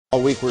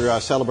All week we're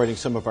celebrating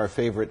some of our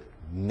favorite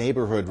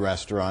neighborhood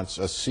restaurants,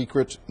 a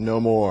secret no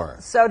more.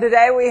 So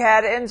today we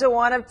head into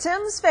one of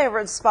Tim's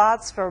favorite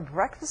spots for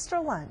breakfast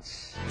or lunch.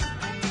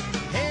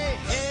 Hey,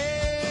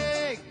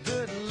 hey,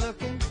 good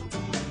looking.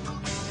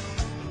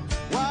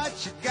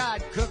 What you got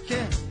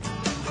cooking?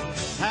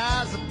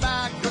 How's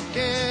about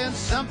cooking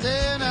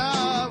something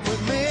up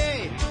with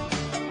me?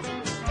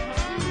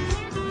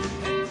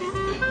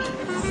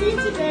 See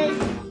you today.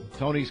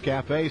 Tony's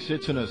Cafe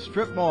sits in a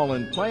strip mall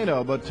in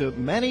Plano, but to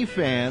many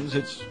fans,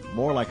 it's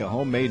more like a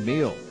homemade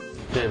meal.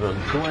 Table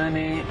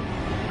 20.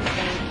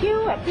 Thank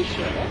you. I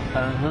appreciate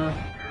it.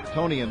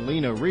 Tony and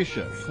Lena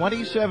Risha,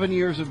 27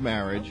 years of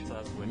marriage,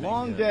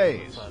 long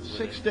days,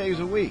 6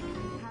 days a week.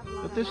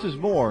 But this is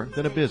more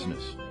than a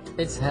business.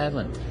 It's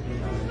heaven.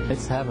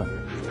 It's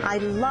heaven. I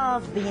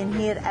love being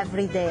here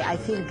every day. I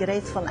feel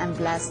grateful and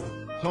blessed.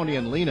 Tony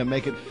and Lena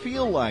make it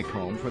feel like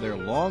home for their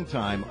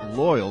longtime,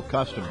 loyal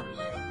customers.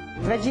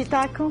 Veggie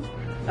taco?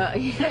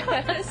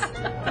 Yes.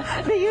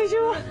 The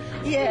usual?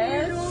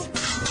 Yes.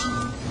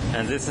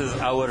 And this is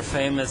our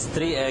famous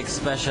 3-egg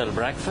special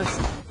breakfast.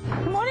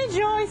 Good morning,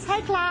 Joyce. Hi,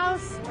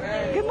 Klaus.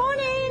 Good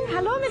morning.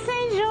 Hello, Miss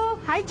Angel.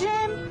 Hi,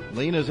 Jim.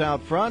 Lena's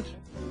out front,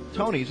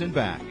 Tony's in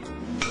back.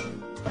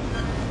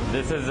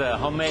 This is a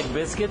homemade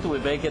biscuit. We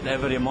bake it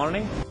every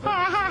morning.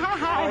 Hi.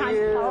 How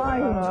are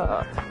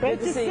you? Great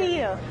to see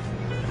you.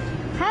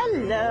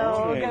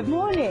 Hello. Good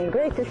morning.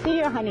 Great to see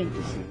you, honey.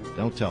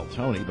 Don't tell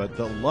Tony, but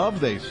the love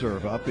they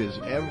serve up is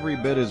every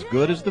bit as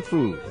good as the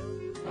food.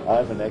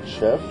 I'm an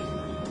ex-chef,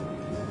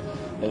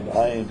 and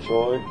I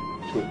enjoy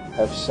to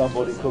have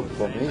somebody cook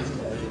for me.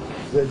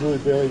 They do it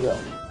very well.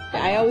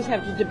 I always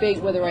have to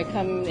debate whether I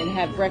come and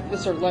have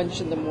breakfast or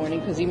lunch in the morning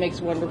because he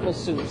makes wonderful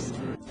soups.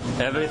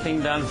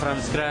 Everything done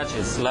from scratch.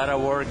 It's a lot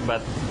of work,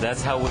 but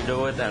that's how we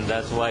do it, and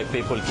that's why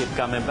people keep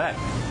coming back.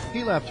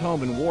 He left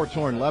home in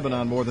war-torn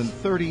Lebanon more than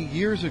 30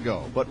 years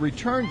ago, but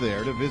returned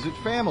there to visit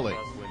family.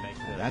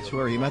 That's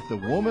where he met the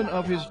woman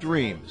of his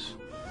dreams,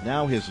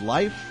 now his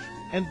life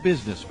and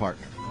business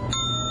partner.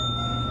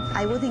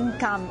 I wouldn't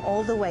come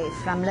all the way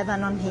from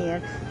Lebanon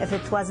here if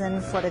it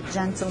wasn't for a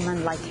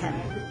gentleman like him.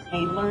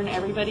 You learn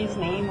everybody's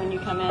name when you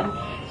come in,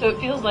 so it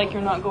feels like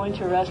you're not going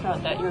to a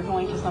restaurant, that you're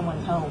going to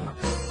someone's home.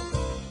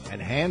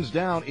 And hands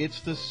down, it's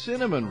the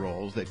cinnamon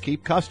rolls that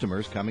keep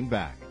customers coming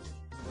back.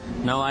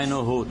 Now I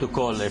know who to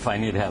call if I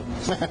need help.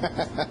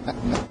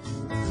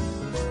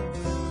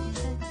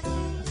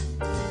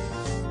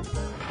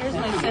 Here's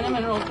my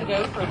cinnamon roll to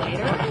go for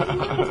later,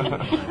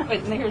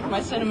 but here's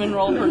my cinnamon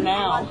roll for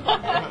now.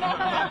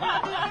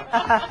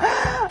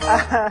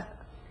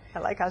 I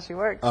like how she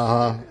works.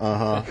 Just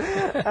for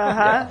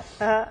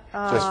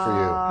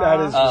you. That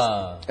is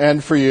just...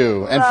 And for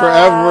you. And for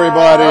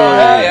everybody.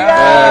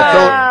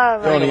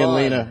 Tony and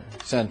Lena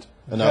sent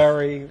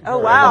enough. Oh,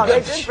 wow.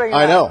 They did bring it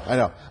up. I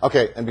know.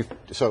 Okay, and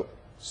so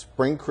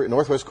Spring Creek,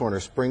 northwest corner,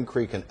 Spring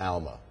Creek and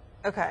Alma.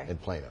 Okay. In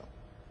Plano.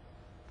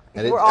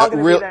 We're all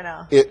going to be there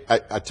now.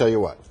 I tell you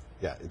what,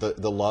 yeah,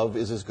 the love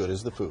is as good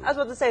as the food. I was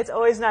about to say, it's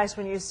always nice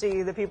when you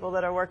see the people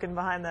that are working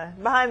behind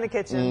the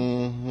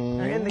kitchen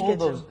or in the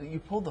kitchen. You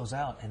pull those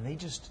out, and they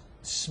just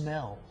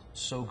smell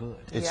so good.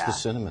 It's the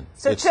cinnamon.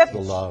 So it's Chip, the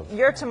love.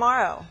 you're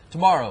tomorrow.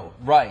 Tomorrow,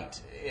 right.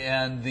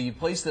 And the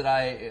place that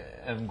I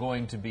am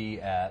going to be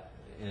at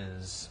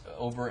is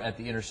over at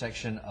the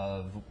intersection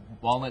of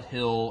Walnut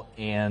Hill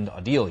and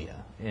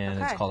Adelia. And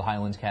it's called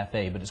Highlands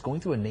Cafe, but it's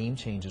going through a name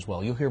change as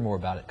well. You'll hear more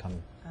about it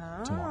coming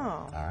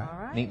tomorrow. All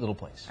right. Neat little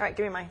place. All right,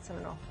 give me my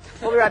cinnamon roll.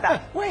 We'll be right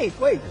back. Wait.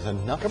 There's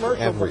enough for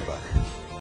everybody.